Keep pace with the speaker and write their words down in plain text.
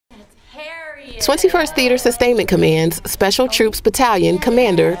21st Theater Sustainment Command's Special Troops Battalion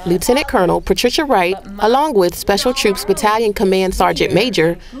Commander, Lieutenant Colonel Patricia Wright, along with Special Troops Battalion Command Sergeant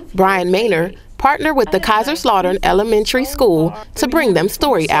Major Brian Maynor, partner with the Kaiserslautern Elementary School to bring them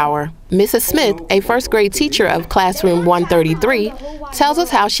Story Hour. Mrs. Smith, a first-grade teacher of Classroom 133, tells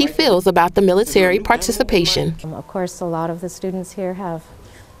us how she feels about the military participation. Of course, a lot of the students here have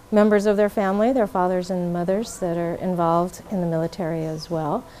members of their family, their fathers and mothers, that are involved in the military as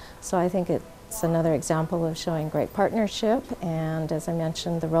well. So I think it's another example of showing great partnership and, as I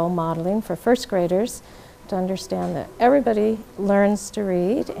mentioned, the role modeling for first graders to understand that everybody learns to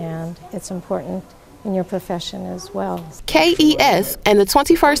read and it's important in your profession as well. KES and the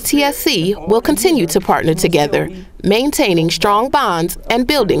 21st TSC will continue to partner together, maintaining strong bonds and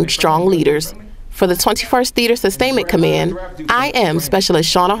building strong leaders. For the 21st Theater Sustainment Command, I am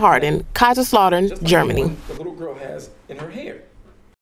Specialist Shawnna Hardin, Kaiserslautern, Germany. The little girl has in her hair.